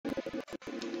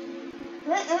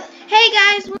Hey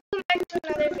guys, welcome back to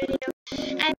another video.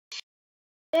 And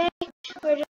today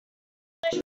we're just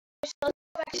let's go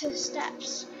back to the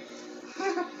steps.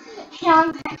 Yeah,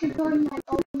 I'm back to going my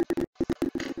own.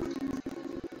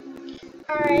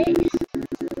 Alright.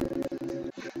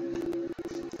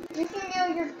 You can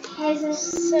do your peasant.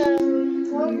 So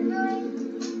What are you doing?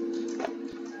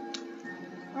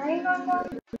 Where are you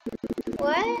going?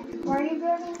 what? What are you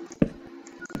building?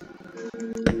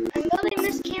 I'm building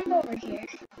this camp over here.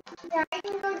 Yeah, I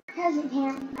can go to peasant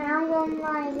camp, and I'm going to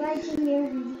my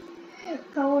legendary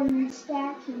golden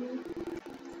statue.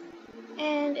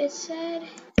 And it said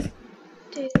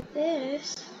do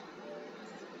this.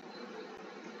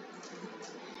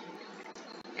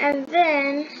 And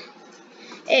then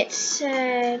it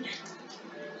said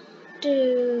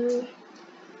do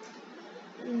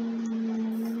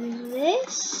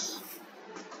this.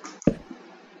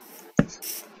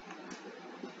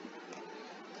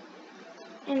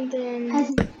 And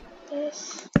then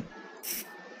this.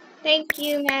 Thank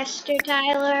you, Master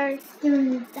Tyler.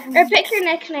 Or pick your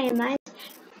nickname.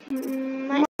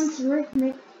 Mine's Rick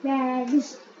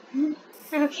McBags.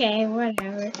 Okay,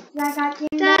 whatever. I got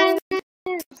Diamond.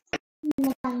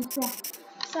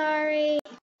 Sorry.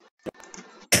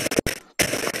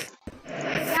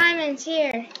 Diamond's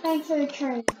here. Thanks for the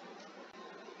trade.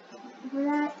 For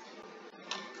that.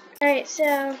 Alright,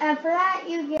 so. For that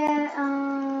you get,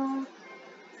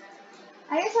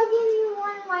 I guess I'll give you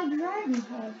one of my dragon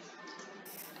heads.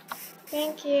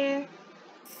 Thank you.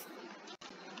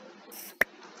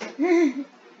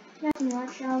 Nothing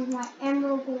much. That was my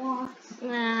emerald blocks.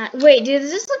 Wait, dude,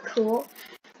 does this look cool?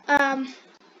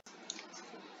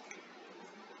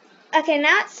 Okay,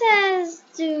 now it says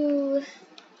do.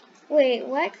 Wait,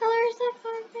 what color is that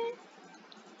carpet?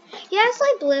 Yeah, it's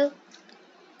like blue.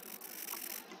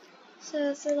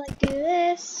 So like do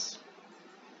this.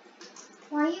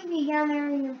 Why you be down there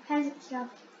in your peasant stuff?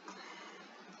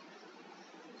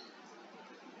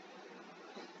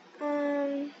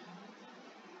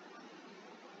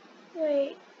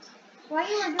 Wait. Why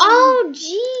you were doing? Oh,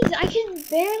 jeez, I can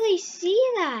barely see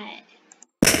that.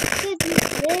 I could do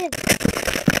this.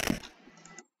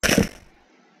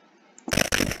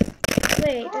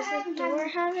 Wait, does the door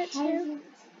have it too?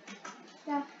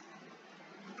 Stuff.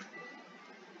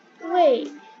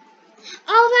 Wait.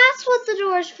 Oh, that's what the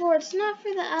door's for. It's not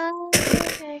for the.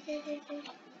 Okay.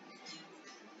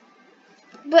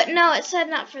 But no, it said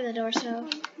not for the door, so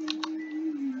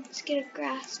let's get a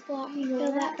grass block and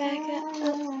fill that back up.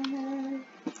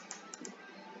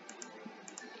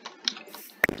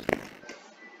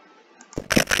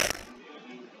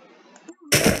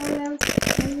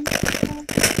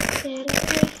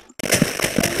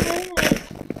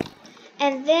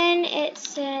 And then it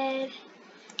said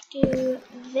do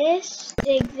this,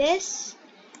 dig this.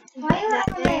 Why you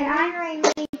over there? I'm ready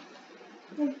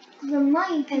the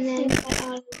money. And then put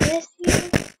all of this here.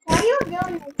 Why you were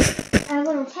building a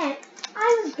little tent?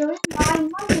 I was building my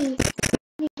money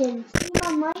beacon. See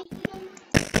my money beacon?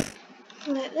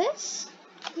 Like this?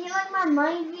 Do you like my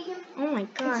money beacon? Oh my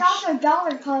gosh. It's also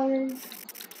dollar colored.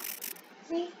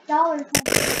 See? Dollar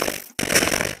colored.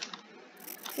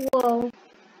 Whoa.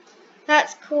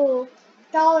 That's cool.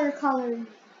 Dollar colored.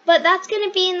 But that's going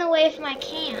to be in the way of my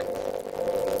camp.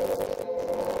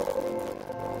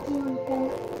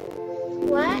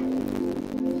 What?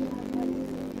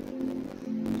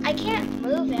 I can't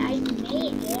move it. I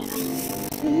made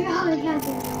it. No, it can't be.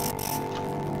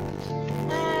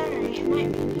 Alright, it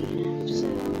might be big enough, so.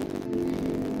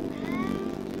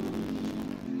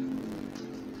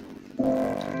 Then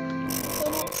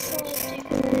it said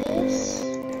do this.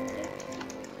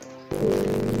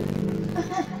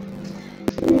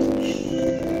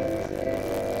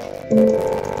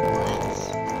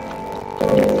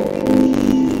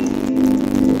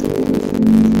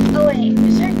 Oh wait,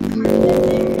 is there carpet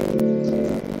there?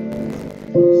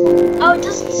 Oh, it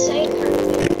doesn't say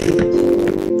carpet.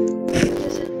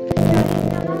 Does it?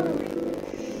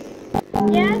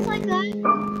 Yeah, it's like that.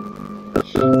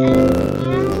 And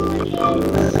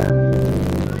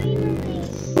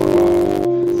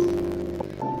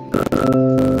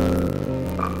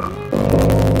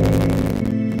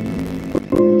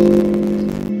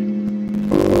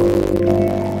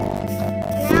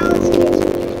now it's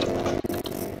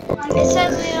finally it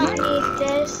says we don't need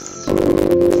this.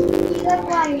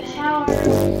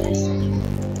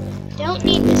 Don't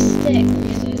need the stick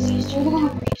because it was used for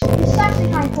decoration. This is actually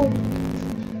kind of cool.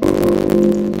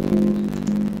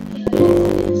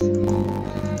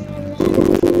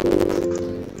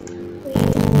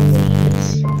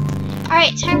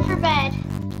 Alright, time for bed.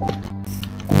 1,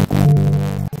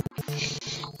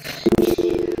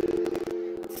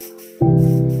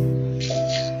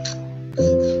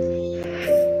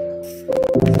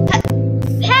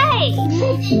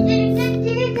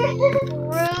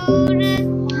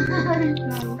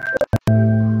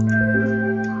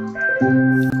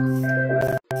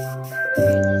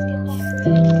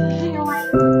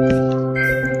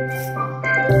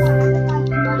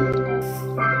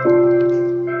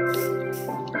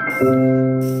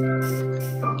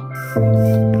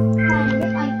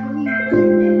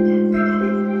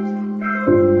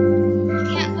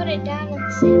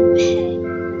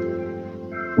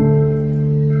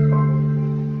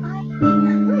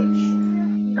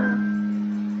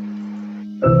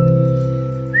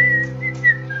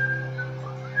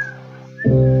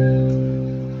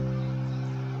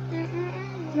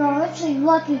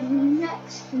 lucky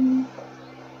next.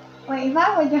 Wait, if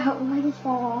I were to help, I just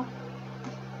fall off.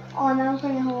 Oh, that was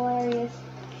kind of hilarious.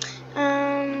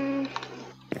 I'm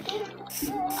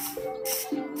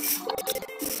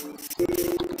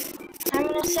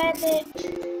gonna set it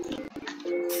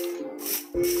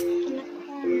in the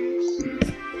corners.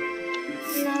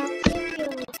 No,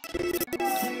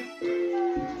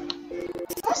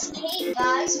 Where's Kate,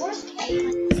 guys? Where's Kate?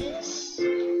 like this.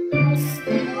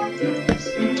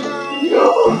 No!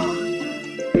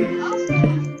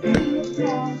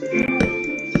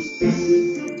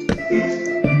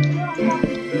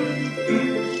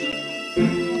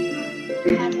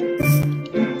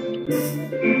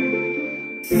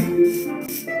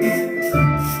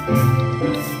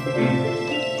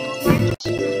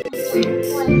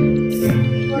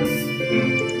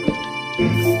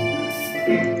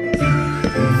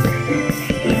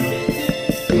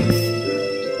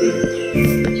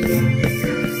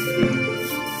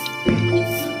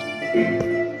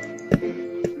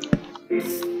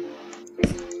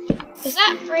 Is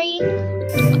that free?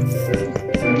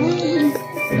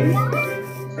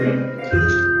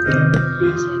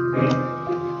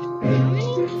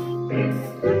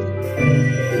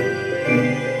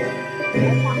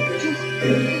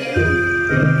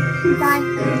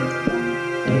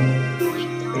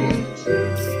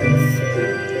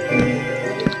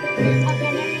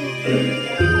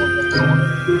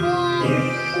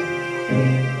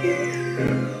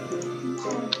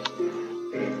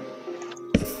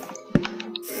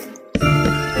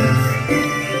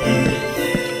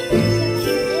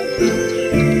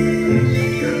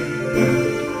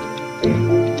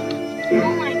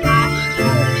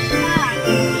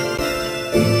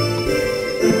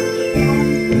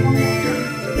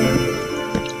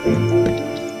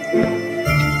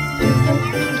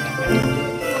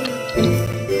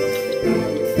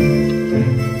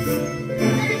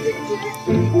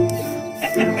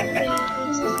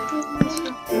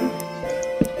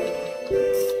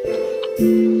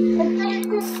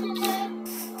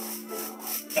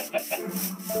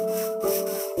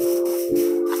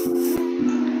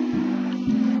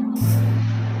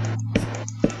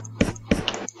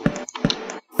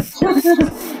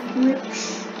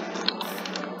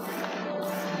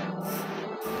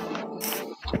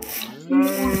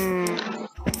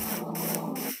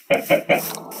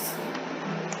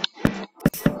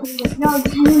 No,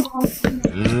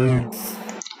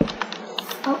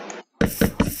 oh.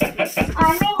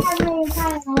 I may have made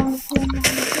kind of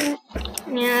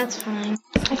Yeah, that's fine.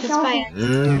 It's It's also,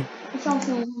 fine. it's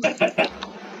also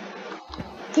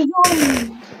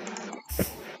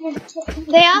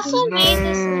They also made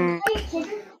this.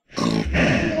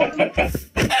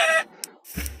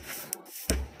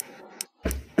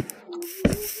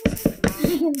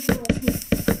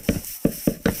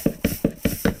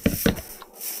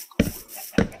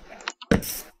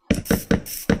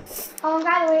 Oh,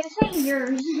 by the way, it's not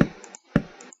yours.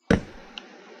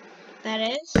 That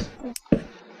is.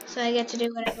 So I get to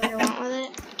do whatever I want with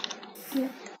it. Yeah.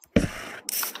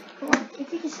 Cool.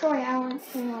 If you destroy it, I want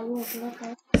to know what it looks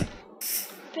like.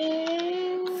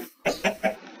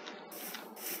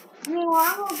 Meanwhile,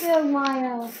 I'm gonna build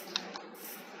my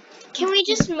Can we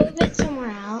just move it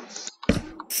somewhere else?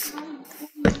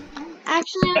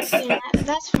 Actually, I'm doing that.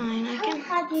 That's fine. I can.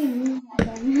 How do you use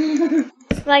that then?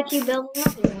 Like you build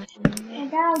another one.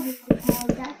 And that'll do the power.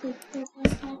 That takes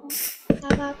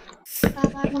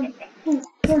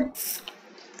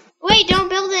Wait, don't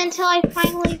build it until I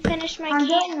finally finish my I'm camp.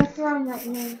 building a throne right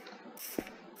now.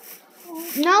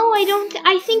 No, I don't.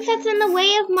 I think that's in the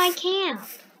way of my camp.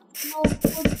 No,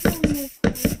 it's in this.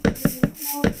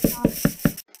 No, it's not.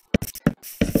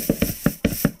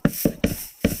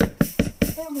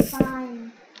 It'll be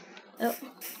fine. Oh.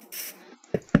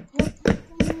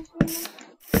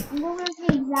 I'm going to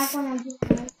the exact one I just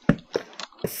made.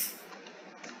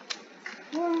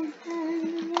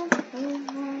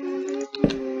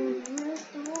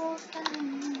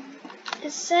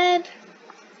 It said.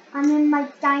 I'm in my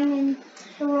diamond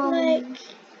throne. Like.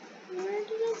 Where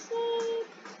did it say?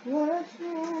 Like.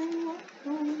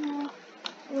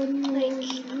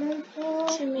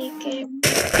 To make it.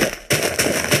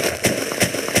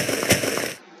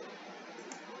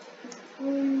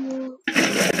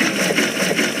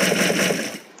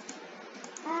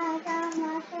 I got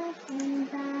my first thing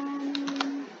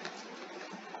done.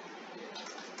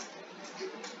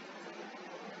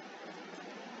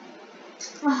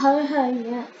 Oh,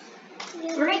 yeah.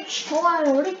 Rich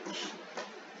boy, rich.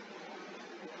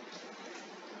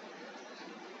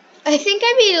 I think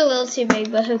I made it a little too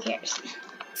big, but who cares?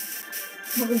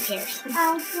 Who cares?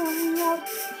 I'm going up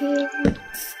here.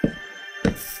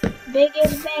 Big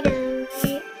is better,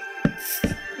 right?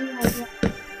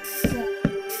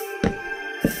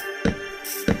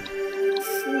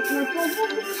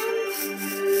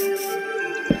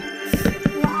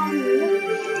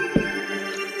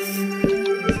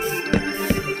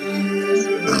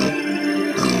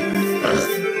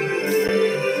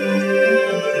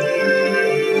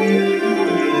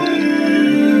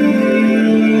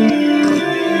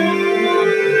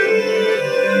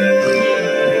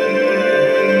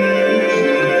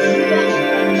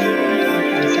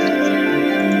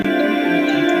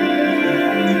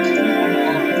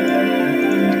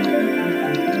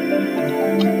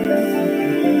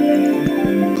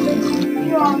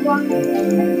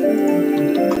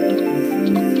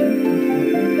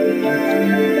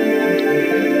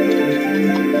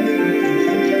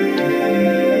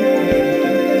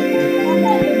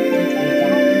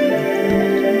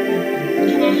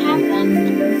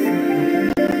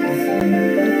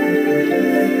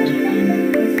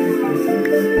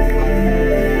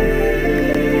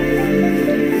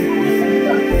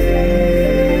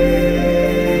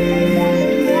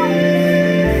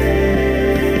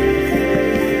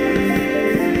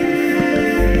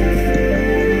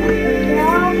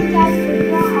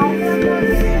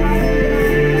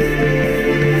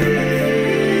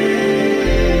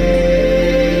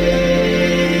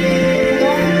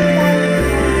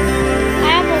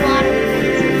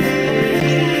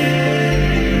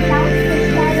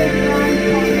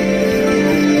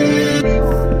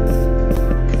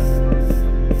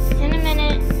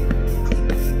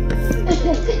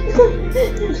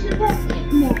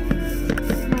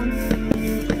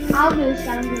 I'll do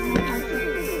something.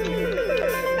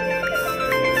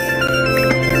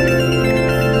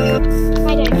 I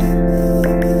did.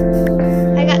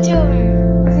 I got 2 of them.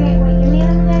 Okay, wait, give me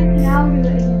them again, and I'll do it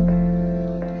again.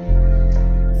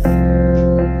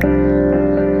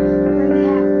 Let me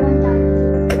have 1 time.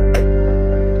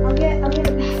 I'll get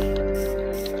it back.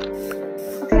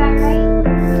 Okay, I'm ready?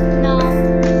 No.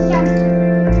 Yeah.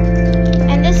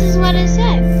 And this is what it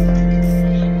said.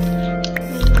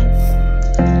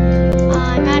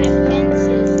 I'm out of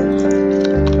fences now.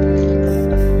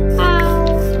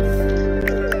 Ow.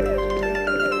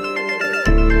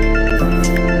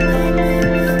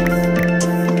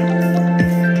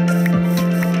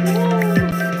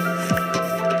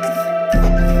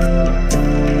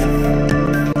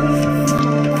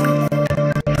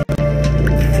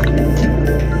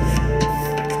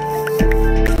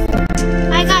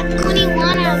 I got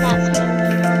 21 out of that stuff.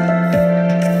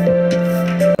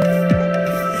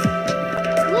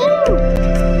 Woo!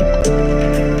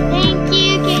 Thank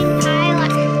you, King Tyler.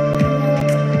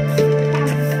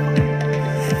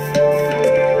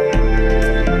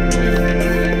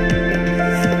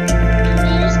 Can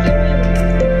you just give me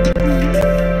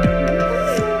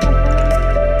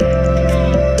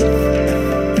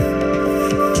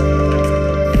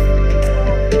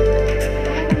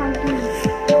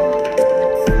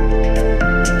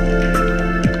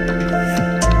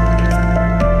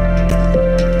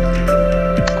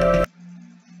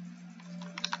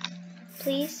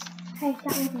please? Okay,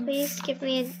 stop looking. Please give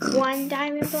me 1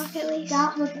 diamond block at least.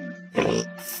 Stop looking.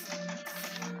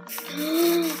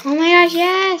 Oh my gosh,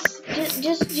 yes!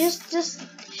 Just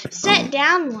set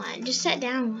down 1. Just set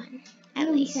down 1 at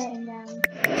I'm least. sitting down.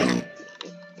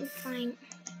 Fine.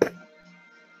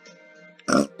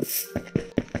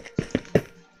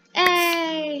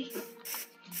 Hey!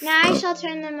 Now I shall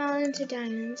turn them all into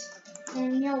diamonds.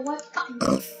 And you know what?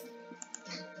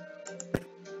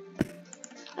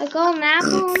 A golden apple?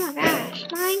 Oh my gosh,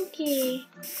 Monkey.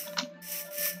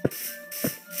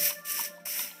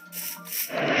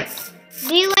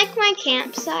 Do you like my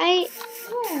campsite?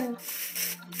 Yeah.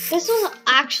 This was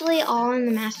actually all in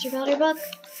the Master Builder book.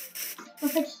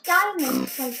 If it's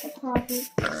diamonds, like the closet.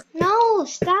 No,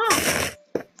 stop.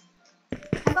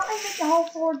 How about I make the whole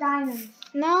 4 diamonds?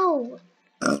 No.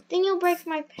 Then you'll break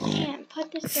my pan.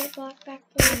 Put this dirt block back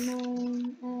there.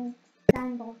 No,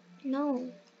 diamond ball.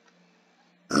 No.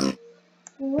 Well,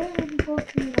 where would you go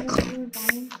to the whole 4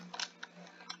 diamonds?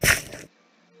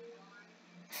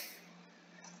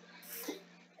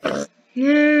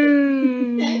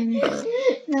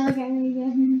 No, look at me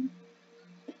again.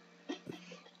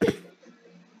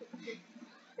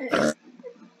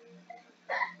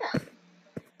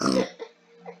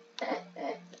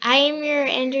 I am your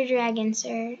Ender Dragon,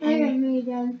 sir. Look at me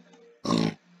again.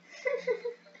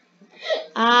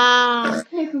 Ah.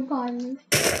 Pick a diamond.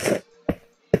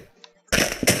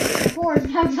 4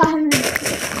 diamonds.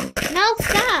 No,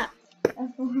 stop. A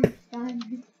 4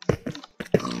 diamond.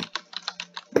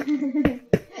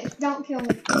 Don't kill me.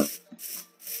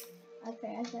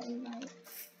 Okay, I said you right.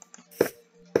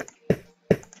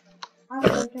 I'll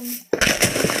break them.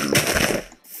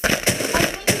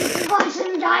 You got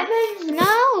some diamonds?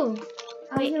 No.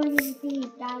 I'm going to see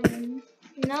diamonds.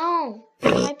 No.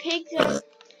 My pigs are.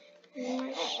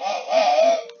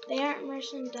 They aren't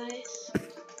merchandise.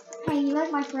 Hey, you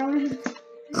like my throne?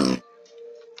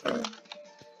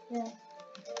 Yeah.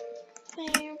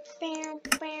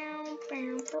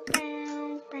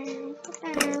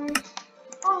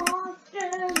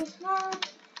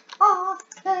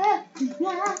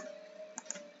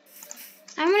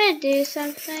 I'm gonna do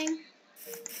something.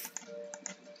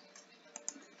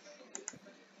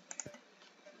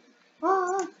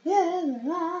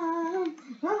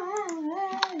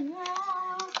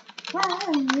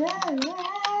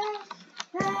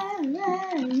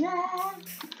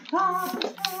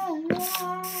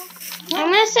 I'm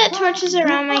gonna set torches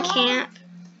around my camp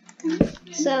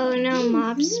so no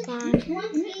mobs spawn. I'm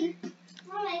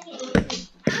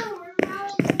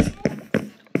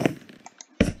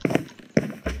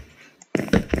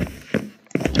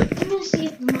gonna see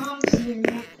if mom's here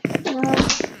yet.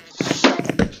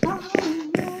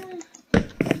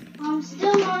 I'm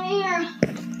still not here.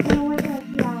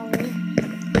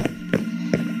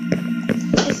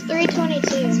 It's 3:22.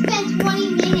 It's been 20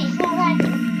 minutes already.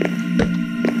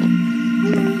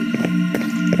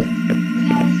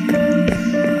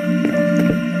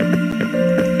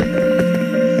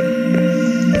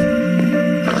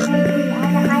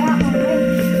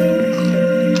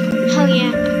 Oh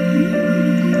yeah.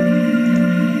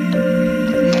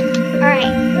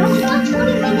 Alright. Don't you want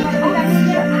 20 minutes? Oh, I'm gonna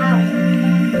get out.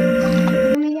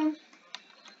 Come again.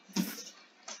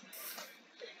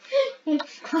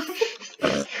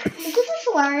 Is this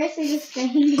hilarious? You're just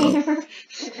staying there.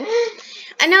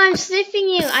 I know, I'm sniffing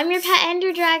you. I'm your pet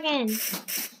ender dragon.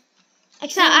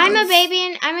 Except I'm a baby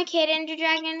and I'm a kid ender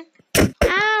dragon.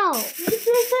 Ow!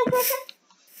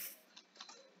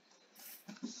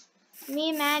 Me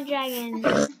a mad dragon.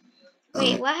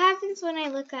 Wait, what happens when I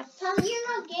look up? Tom, you're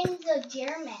not getting the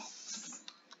Germets.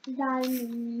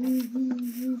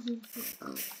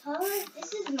 Tom,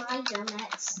 this is my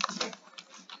Germets.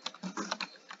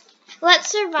 Let's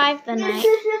survive the night.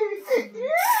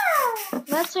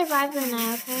 Let's survive the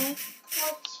night, okay?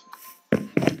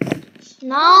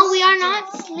 No, we are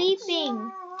not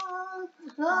sleeping.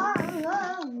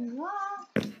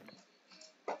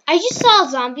 I just saw a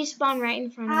zombie spawn right in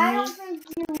front I of don't me.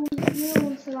 think you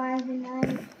will survive the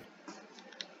night.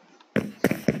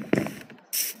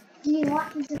 Do you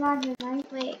want to survive the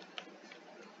night? Wait.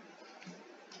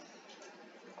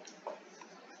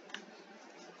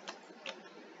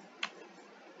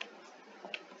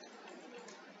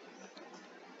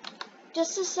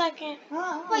 Just a second.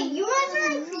 Wait, you guys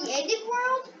are in creative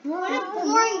world? What a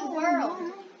boring world.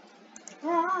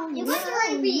 You guys are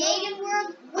in creative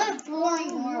world? What a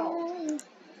boring world.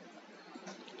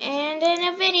 And in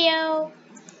a video.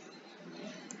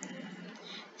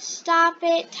 Stop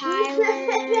it, Tyler.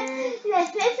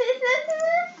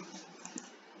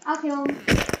 I'll kill him.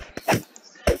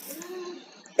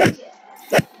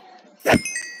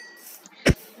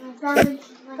 Garbage.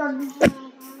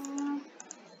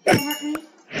 Don't hurt me.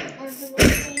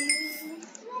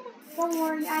 Don't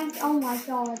worry, oh my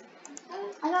god.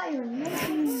 I thought you were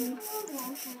making me.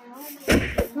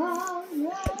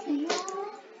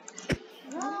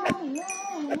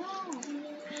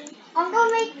 I'm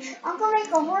gonna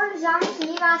make a horde of zombies and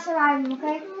you gotta survive them,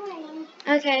 okay?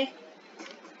 Okay.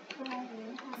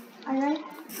 Are you ready?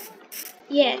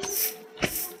 Yes.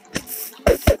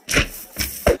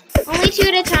 Only 2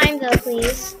 at a time, though,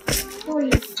 please.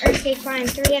 3. Okay, fine.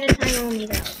 3 at a time only,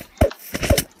 though.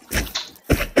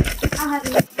 I'll have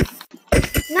you.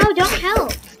 No, don't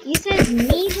help. You said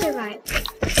me survive.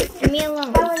 And me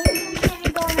alone. Oh, you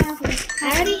can't go now. I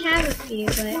already have a few,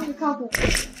 There's but... a couple.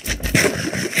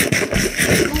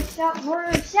 Next up,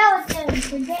 we're skeletons.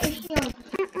 So get your shield.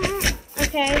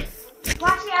 Okay.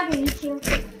 Watch me, I'll get your shield.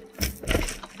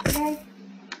 Okay?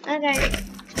 Okay.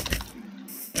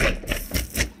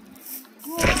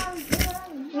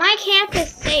 My camp is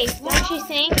safe, don't you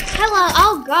think? Hello.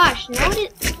 Oh, gosh. No,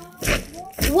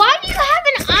 why do you have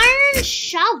an iron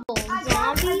shovel,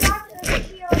 zombie?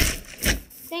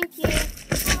 Thank you.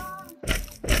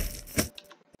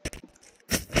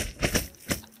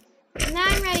 Now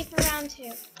I'm ready for round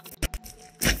 2.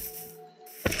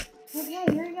 Okay,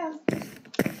 here we go.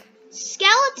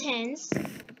 Skeletons?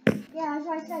 Yeah, that's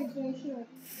what I said. Get your shield.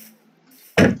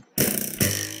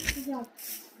 Good job.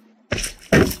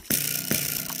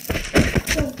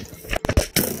 Go.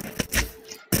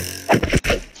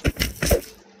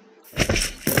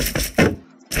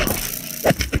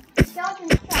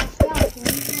 Skeletons.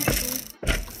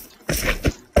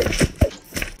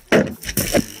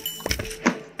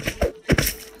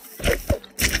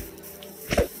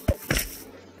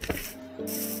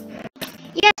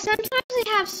 sometimes they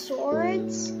have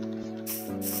swords.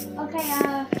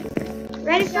 Okay,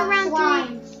 Ready for round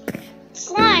 3?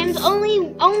 Slimes,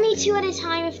 only 2 at a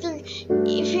time if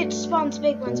it spawns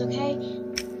big ones, okay?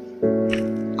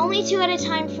 Only 2 at a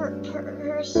time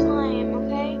per slime,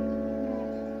 okay?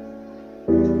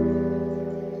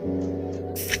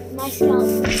 My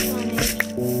skeleton's spawning.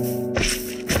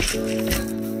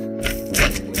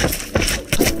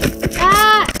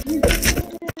 Ah!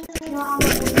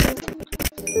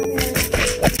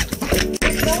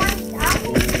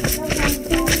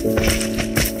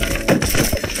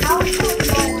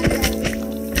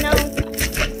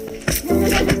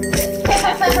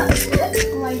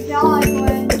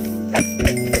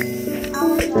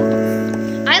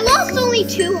 I lost only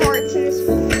 2 hearts in this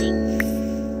whole thing.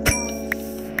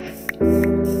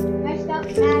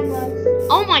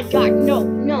 Oh my god, no.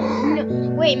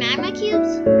 Wait, magma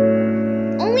cubes?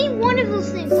 Only one of those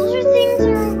things. Those are things that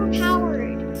are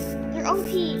overpowered. They're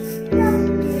OP.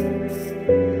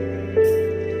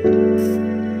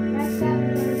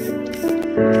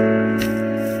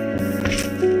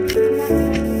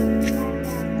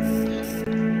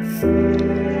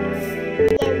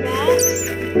 They're bats.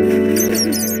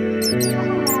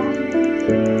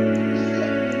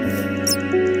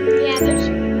 Yeah, they're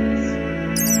super.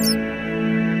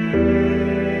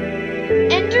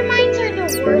 Endermites are the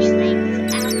worst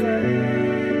things ever.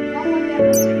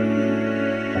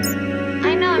 I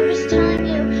know, I'm just telling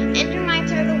you,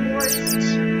 endermites are the worst.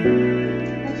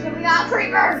 So we got a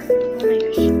creeper!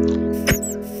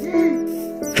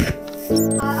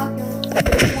 Oh my gosh.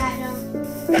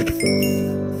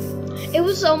 It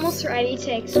was almost ready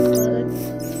to explode.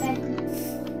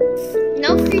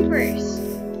 No creepers.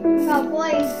 Oh,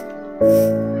 boy.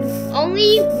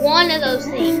 Only one of those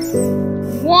things.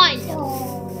 One.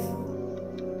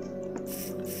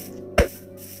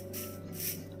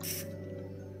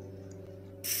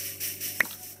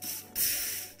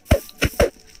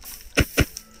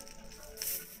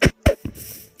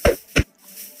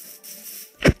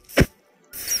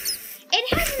 It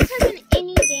hasn't taken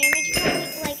any damage from it.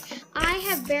 Like, I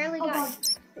have barely got.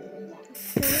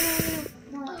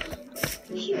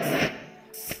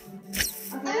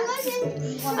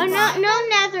 Oh, no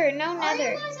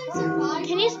nether.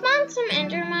 Can you spawn some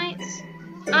endermites?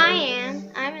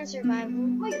 I'm in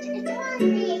survival. Wait, it's not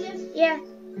creative. Yeah.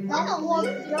 What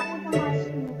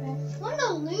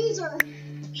a loser.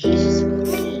 He's just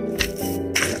playing.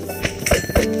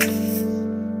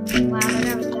 Wow,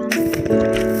 that was dumb.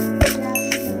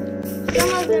 Some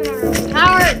of them are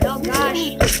overpowered. Oh gosh.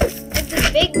 Like the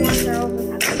big ones are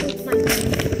overpowered. It's my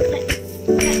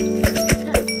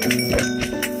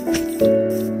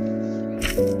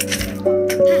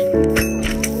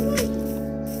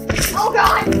Oh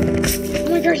god! Oh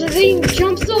my gosh, that thing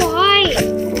jumps so high!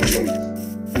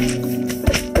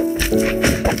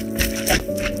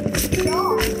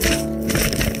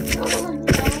 Oh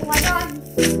my god!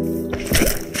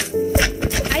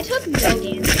 I took no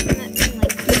damage from that thing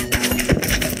like that.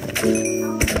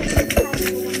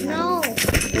 No.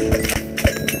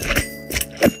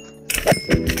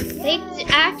 They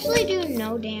actually do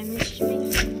no damage to me.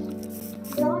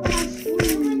 No,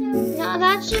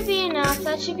 that should be enough.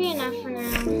 That should be enough for now.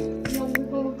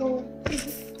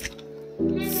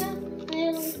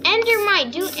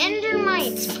 Endermite, do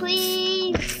endermites,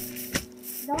 please.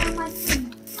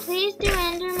 Please do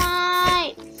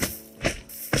endermites.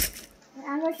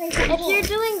 If you're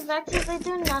doing vexes, they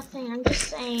do nothing. I'm just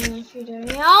saying if you're doing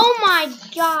it. Oh my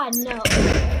god, no.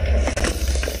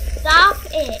 Stop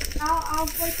it. I'll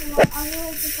place the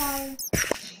fire.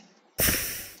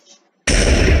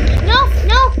 No.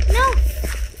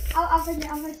 I'll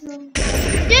place the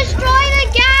Destroy the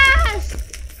gas!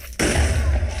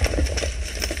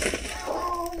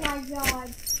 Oh my god.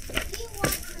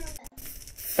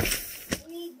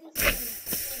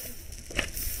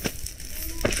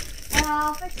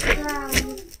 I'll fix the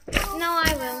ground. No, I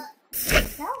will.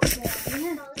 That was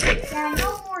good. Yeah, no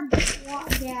more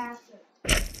gas.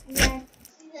 Okay.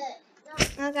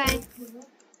 Okay.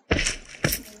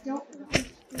 Don't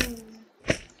explain.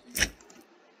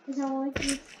 Because I want to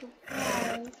use the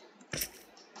fire.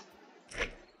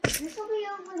 This will be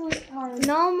overly hard.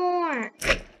 No more.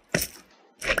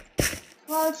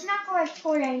 Well, it's not going to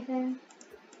export anything.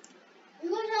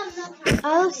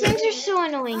 Oh, those things are so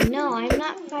annoying. No, I'm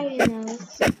not fighting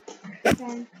those.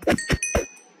 Okay.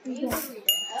 Yeah.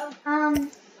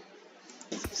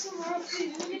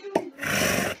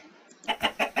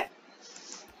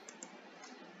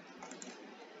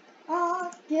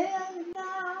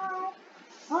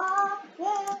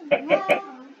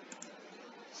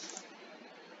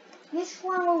 This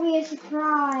one will be a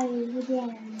surprise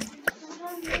again.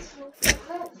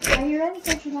 Are you ready to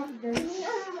catch up the dirt?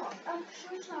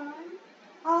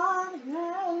 Oh,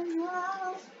 no.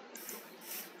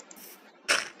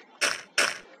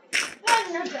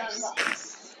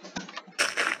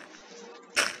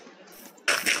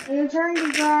 You're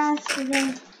turning to grass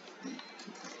again.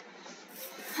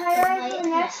 Are you ready for the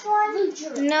next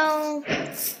one? No.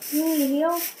 You need to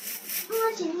heal?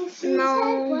 No.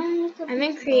 I'm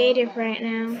in creative right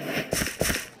now.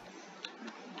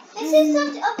 This is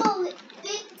such a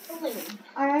big balloon.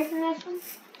 Alright for the next one?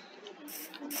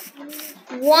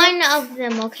 One of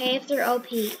them, okay, if they're OP.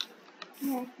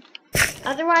 Okay.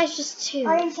 Otherwise, just two.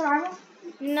 Are you in survival?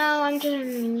 No, I'm just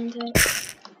immune to it.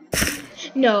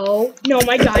 No. No,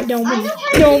 my God, no. I know how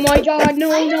to No, do- my God,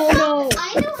 no, I know no.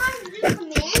 I know how to do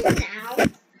commands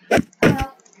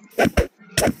now.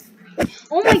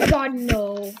 Oh my God,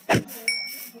 no.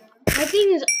 That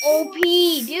thing is OP,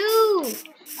 dude.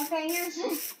 Okay, here's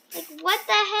Like, what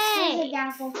the a heck?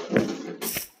 gaffle.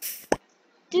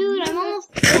 Dude, I'm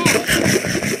almost dead.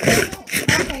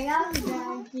 Okay, that was a bad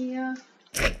idea.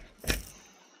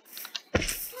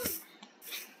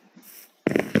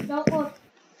 Don't look.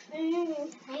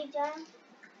 Hey, John.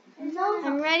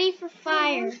 I'm ready for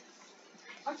fire.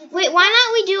 Wait, why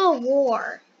not we do a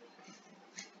war?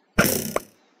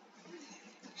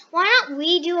 Why not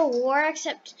we do a war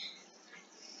except...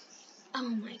 Oh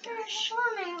my gosh.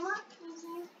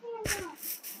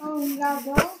 Oh, you gotta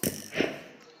go?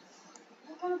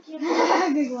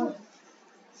 Big one.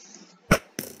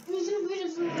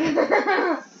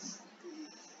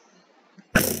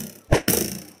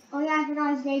 Oh yeah, I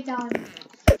forgot his date on.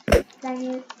 Dang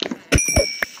it.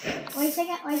 Wait a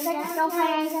second,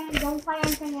 don't play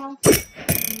anything else.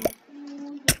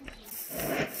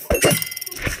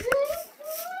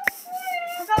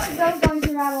 I thought we both going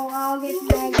survival, I'll get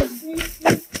some eggs.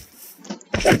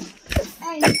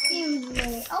 Hey, excuse me.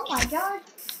 Oh my God.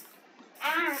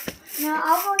 No,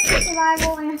 I'll go to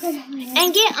survival and put it in.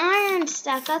 And get iron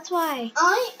stuff, that's why.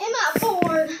 I am at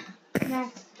 4.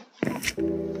 No.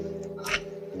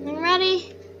 I'm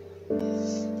ready.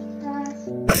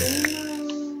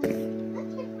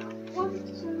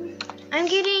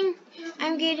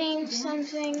 I'm getting some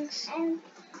things.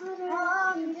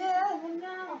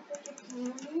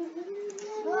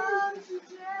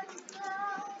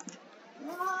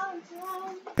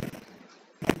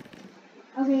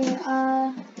 Okay,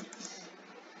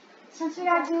 since we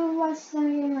gotta do what's gonna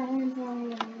get in my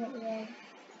inventory and get red.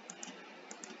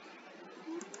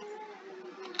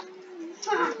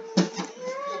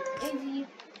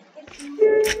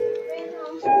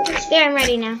 There, I'm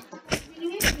ready now.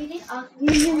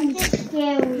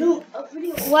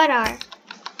 What are?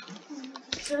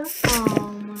 Oh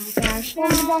my gosh. Boom,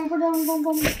 boom, boom, boom,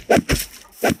 boom.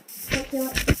 Okay.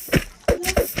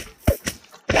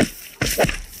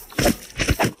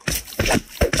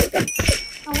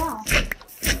 Oh wow.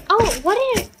 Oh, what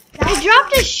is it? I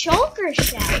dropped a shulker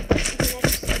shell.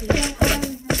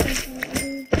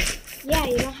 Yeah,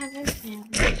 you don't have everything.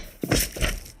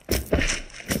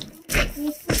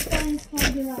 These things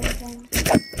can't do anything.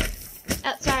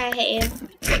 Oh, sorry, I hit you.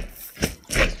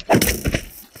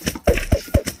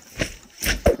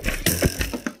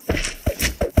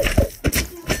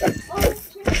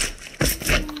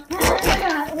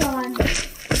 Hold on.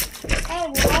 Hey,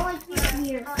 we're all like this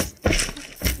here.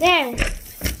 There.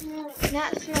 Not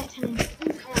through that time.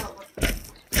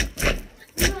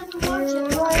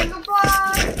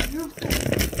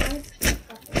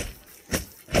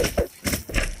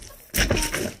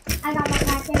 I got my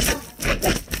packet.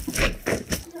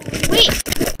 Wait!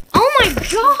 Oh my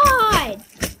god!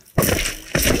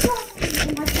 Oh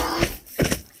my god.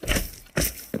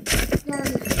 Oh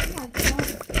my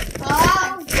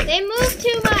god. They move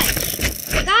too much.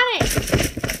 Got it.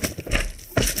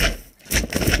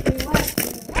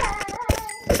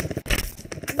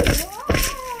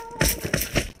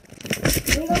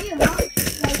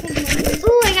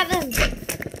 Ooh, I got them.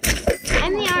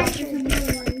 I'm the archer.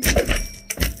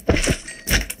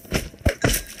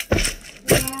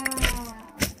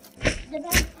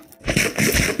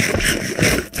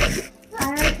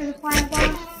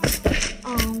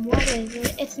 What is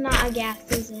it? It's not a gas,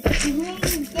 is it?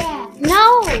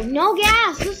 No, no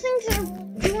gas. Those things are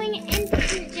doing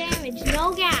instant damage.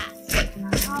 No gas.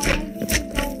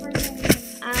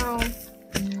 Ow.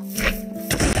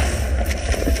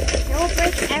 It'll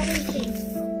break everything.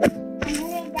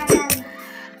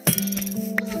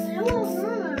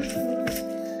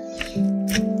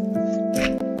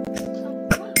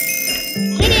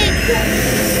 Hit it.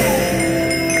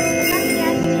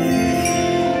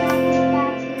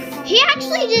 He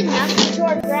actually did nothing to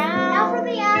our ground. Now for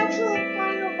the actual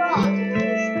final boss.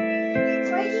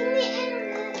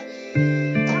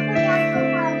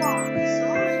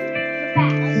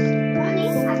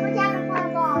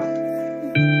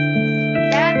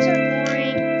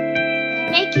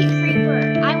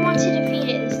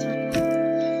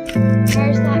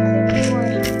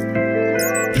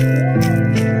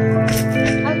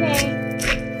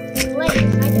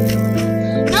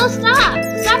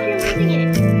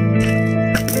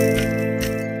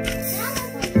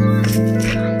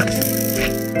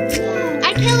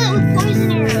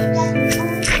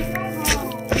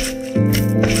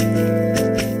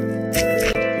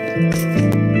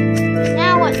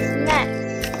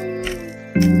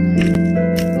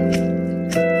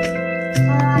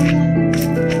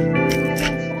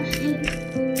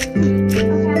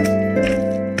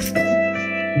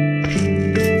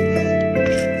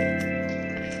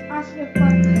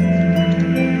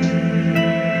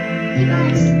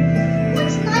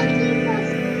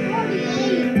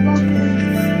 Not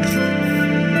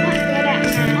good at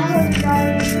math.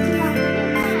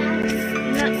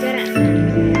 I'm not good at math.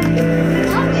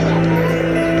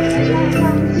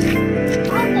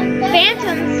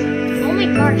 Phantoms. Oh my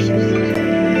gosh, they're so small.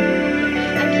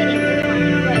 I'm kidding, they're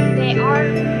fine, but they are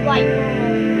like normal.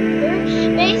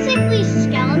 They're basically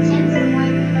skeletons.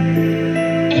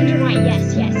 Endermite, yes.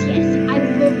 I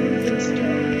love moving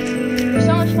still. They're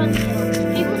so much fun to kill.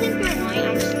 People think they're annoying, I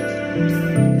just think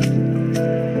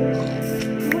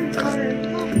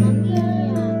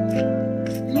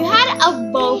you had a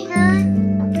Boker?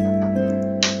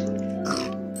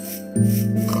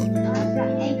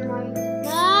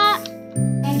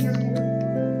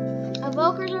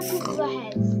 Evokers are people with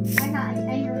heads. I got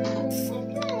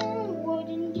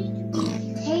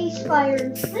Hey,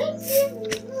 spiders.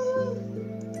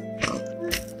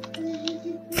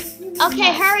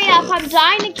 Okay, hurry up. I'm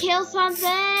dying to kill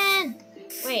something.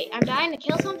 Wait, I'm dying to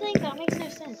kill something? That makes no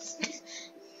sense.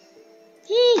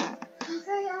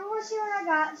 Okay, I'm gonna see what I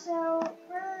got. So,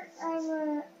 first I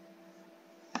have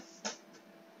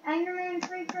Enderman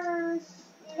creepers,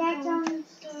 Phantoms,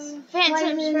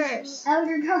 Phantoms first.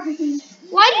 Elder Guardians.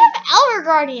 Why do you have Elder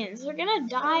Guardians? They're gonna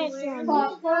die if they're on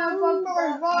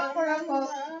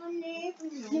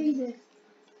Jesus.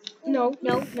 No.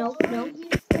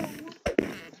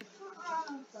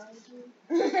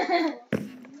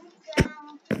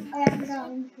 I forgot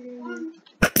one.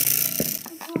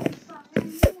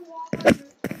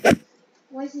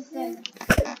 What's this thing?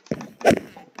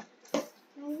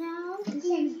 This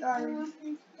thing's garbage.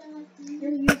 They're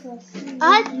useless.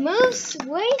 It moves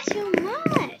way too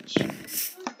much.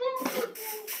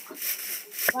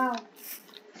 Wow.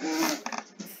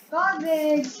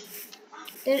 Garbage.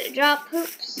 Did it drop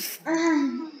poops?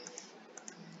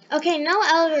 Okay, no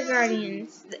Elder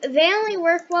Guardians. They only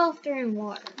work well if they're in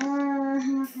water.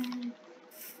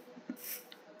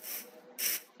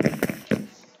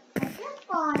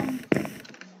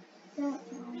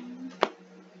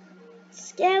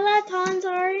 Skeletons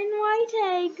are in white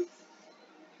eggs.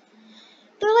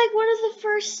 They're like one of the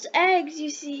first eggs you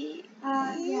see.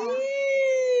 Yeah.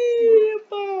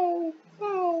 Bow.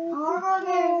 I'll go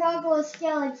get a couple of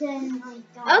skeletons.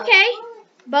 Okay.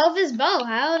 Bow is bow.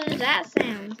 How does that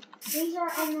sound? These are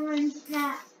Enderman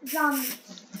zombies.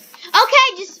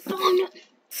 Okay, just spawn.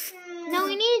 No,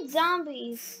 we need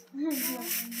zombies. Why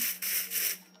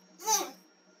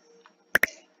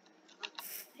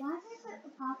did I put the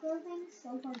popular things so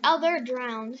far down? Oh, they're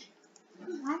drowned. Why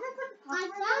did I put the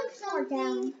popular things so far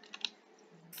down?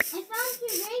 I found 2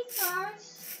 rain stars.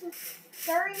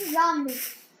 30 zombies.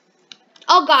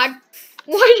 Oh God.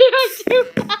 Why did I do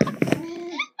that?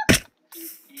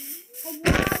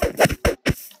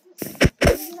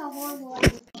 This is a horrible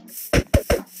idea.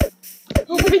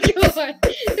 Oh my God.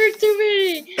 There's too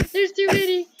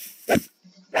many. I'm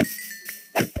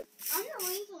gonna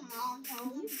leave them all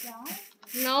home.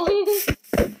 No.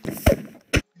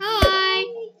 Hi.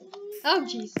 Oh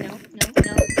jeez, no.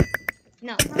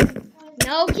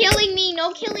 No killing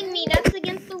me, That's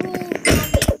against the rules,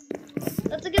 zombies.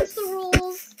 That's against the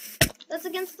rules, people. That's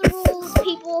against the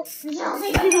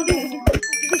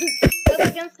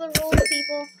rules,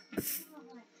 people.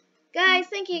 Guys,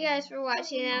 thank you guys for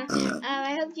watching.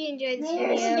 I hope you enjoyed this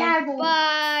video.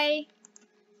 Bye.